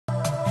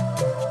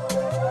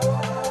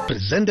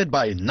Presented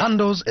by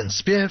Nandos and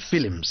Spear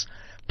Films,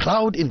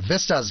 proud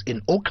investors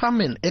in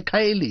carmen,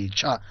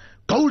 khayelitsha,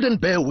 Golden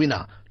Bear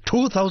winner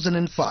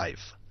 2005.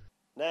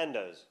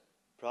 Nandos,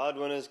 proud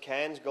winners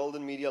Cannes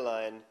Golden Media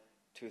Lion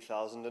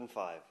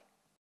 2005.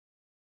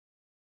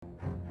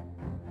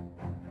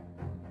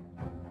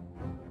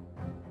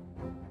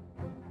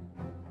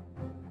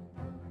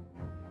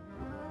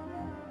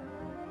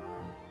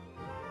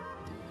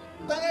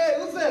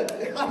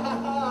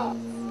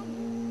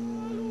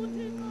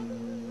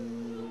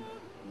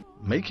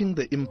 Making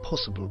the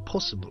impossible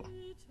possible.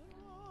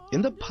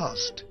 In the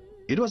past,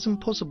 it was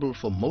impossible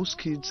for most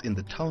kids in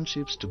the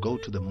townships to go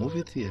to the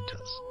movie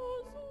theaters.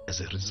 As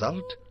a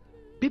result,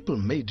 people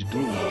made do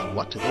with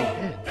what they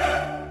had: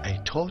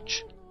 a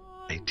torch,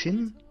 a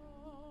tin,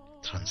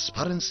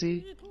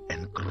 transparency,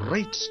 and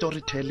great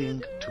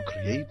storytelling to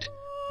create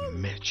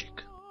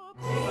magic.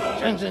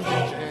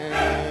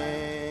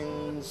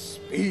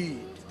 Speed,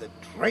 the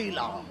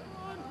trailer.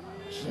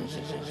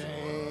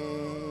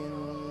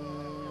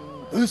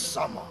 This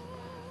summer,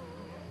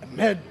 a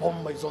mad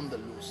bomber is on the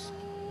loose.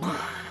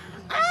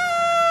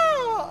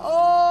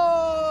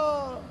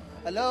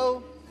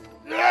 Hello?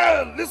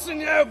 Yeah, listen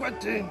here,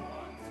 Gwatin.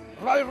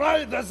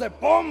 Right, there's a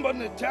bomb on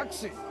the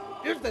taxi.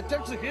 If the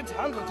taxi hits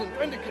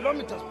 120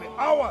 kilometers per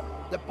hour,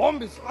 the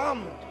bomb is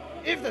armed.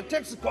 If the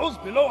taxi goes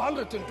below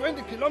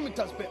 120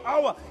 kilometers per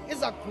hour,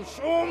 it's a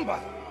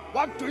kushumba.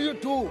 What do you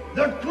do?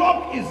 The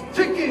clock is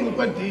ticking,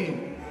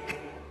 Gwatin.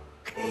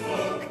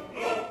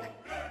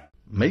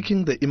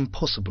 Making the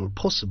impossible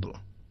possible.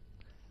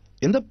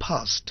 In the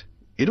past,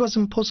 it was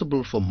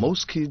impossible for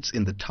most kids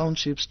in the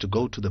townships to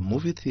go to the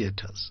movie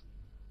theaters.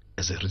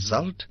 As a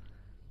result,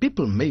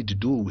 people made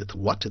do with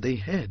what they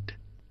had: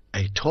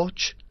 a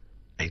torch,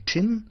 a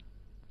tin,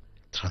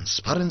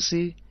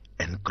 transparency,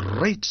 and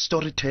great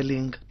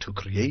storytelling to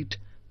create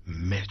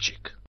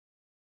magic.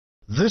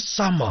 This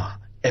summer,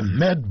 a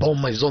mad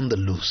bomber is on the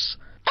loose,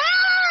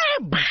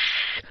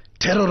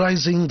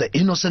 terrorizing the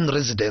innocent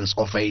residents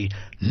of a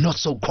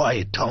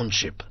not-so-quiet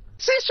township.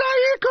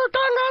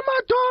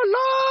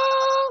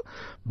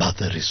 But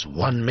there is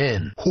one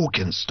man who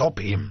can stop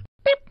him.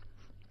 Beep,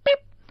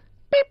 beep,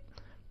 beep,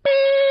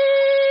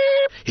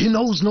 beep. He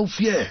knows no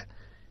fear.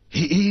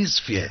 He is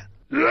fear.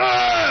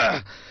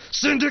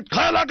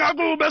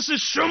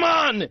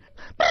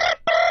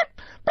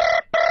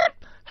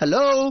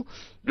 Hello?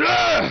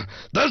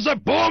 There's a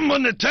bomb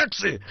on the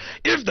taxi.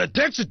 If the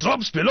taxi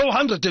drops below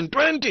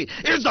 120,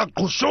 it's a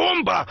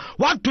kushumba.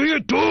 What do you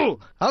do?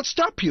 I'll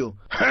stop you.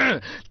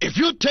 If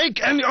you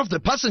take any of the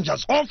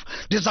passengers off,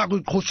 there's a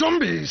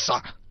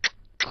kushumbisa.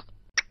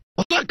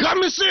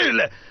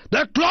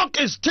 The clock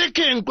is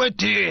ticking,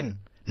 Kwetin.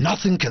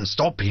 Nothing can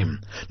stop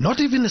him,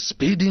 not even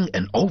speeding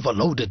an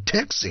overloaded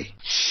taxi.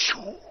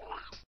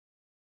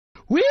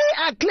 We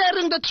are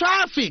clearing the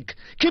traffic.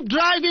 Keep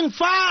driving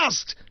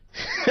fast.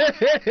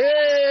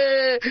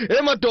 Hey,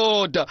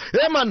 madoda.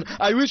 Hey, man,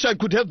 I wish I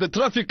could have the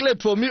traffic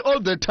cleared for me all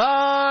the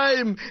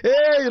time.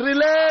 Hey,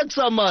 relax,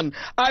 man.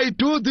 I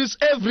do this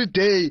every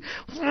day.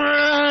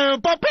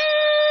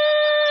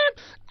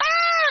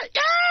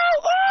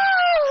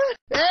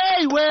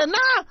 Hey,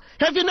 Wena,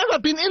 have you never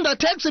been in the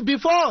taxi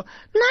before?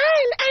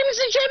 Nein, I'm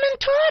a German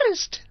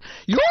tourist.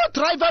 You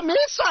driver,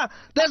 Mesa.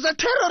 There's a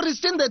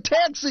terrorist in the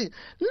taxi.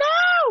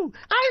 No,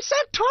 I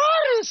said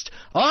tourist.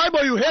 Ay,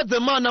 boy, you heard the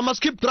man. I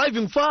must keep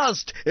driving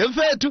fast.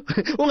 Efethu,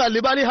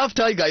 ungalibali half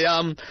tiger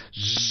yam.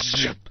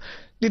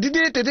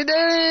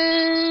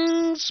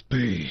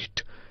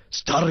 Speed.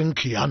 Starring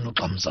Keanu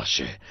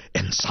Kamzashe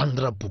and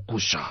Sandra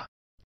Bukusha.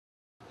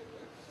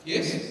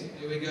 Yes,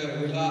 here we go.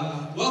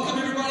 Welcome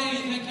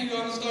everybody, thank you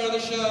on the start of the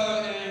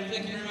show, and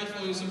thank you very much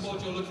for your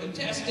support. You all look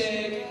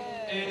fantastic,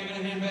 and we're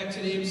going to hand back to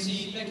the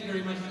MC. Thank you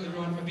very much for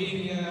everyone for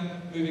being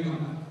here. Moving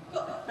on.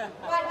 Cool.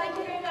 Right, thank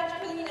you very much,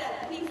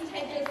 Paulina. Please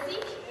take your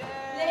seat.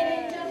 Ladies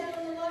and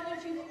gentlemen, the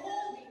moment you've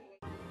all been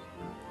waiting.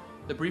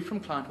 The brief from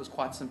client was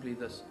quite simply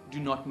this: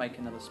 do not make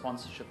another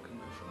sponsorship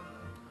commercial.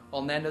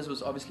 While Nandos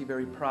was obviously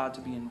very proud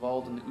to be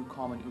involved in the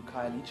carmen and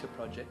khayelitsha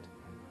project,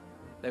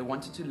 they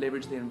wanted to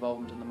leverage their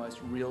involvement in the most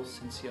real,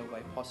 sincere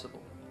way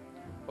possible.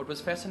 What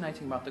was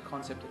fascinating about the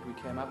concept that we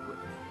came up with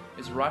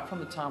is right from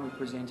the time we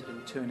presented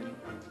internally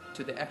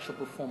to the actual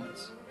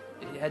performance,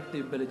 it had the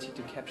ability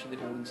to capture the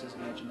audience's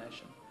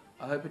imagination.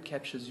 I hope it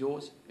captures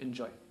yours.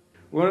 Enjoy.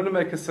 We wanted to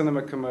make a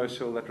cinema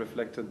commercial that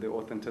reflected the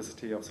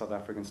authenticity of South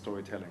African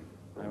storytelling.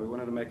 We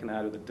wanted to make an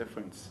ad with a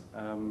difference,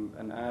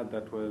 an ad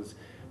that was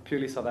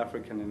purely South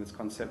African in its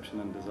conception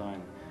and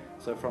design.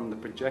 So from the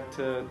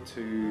projector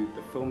to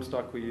the film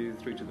stock we use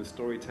through to the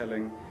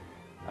storytelling,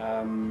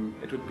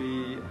 it would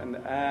be an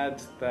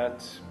ad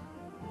that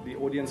the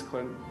audience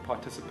could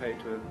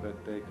participate with,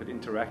 that they could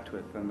interact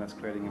with, and that's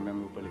creating a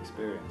memorable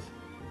experience.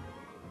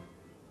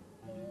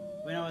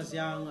 When I was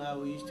young,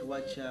 we used to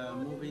watch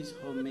movies,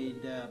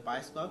 homemade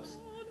bioscopes,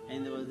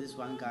 and there was this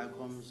one guy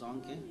called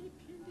Zonke,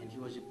 and he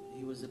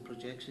was a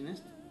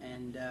projectionist,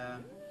 and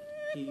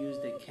he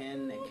used a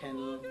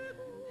candle,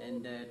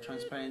 and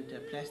transparent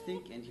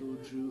plastic, and he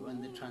would draw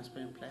on the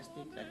transparent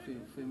plastic, like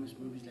famous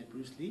movies like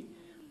Bruce Lee.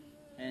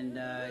 and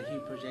he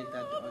projected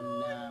that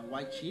on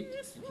white sheet,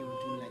 and he would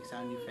do like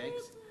sound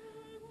effects,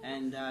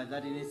 and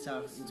that in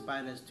itself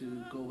inspired us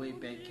to go way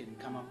back and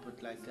come up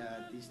with like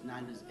this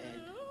nandos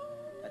ad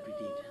that we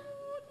did.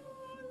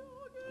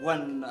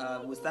 When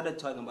we started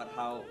talking about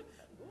how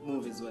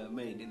movies were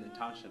made in the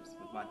townships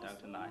with my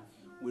director and I,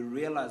 we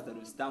realized that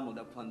we stumbled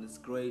upon this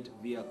great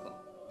vehicle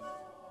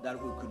that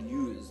we could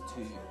use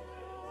to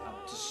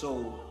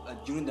show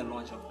during the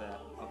launch of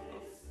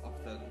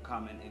the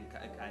Carmen in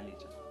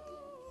Khayelitsha.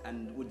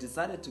 And we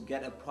decided to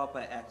get a proper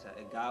actor,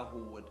 a guy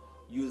who would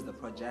use the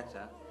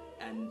projector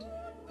and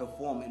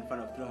perform in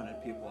front of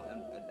 300 people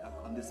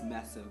on this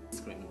massive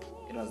screen.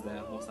 It was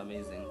the most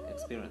amazing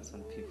experience,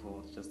 and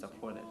people just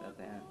applauded at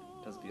the end.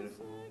 It was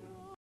beautiful.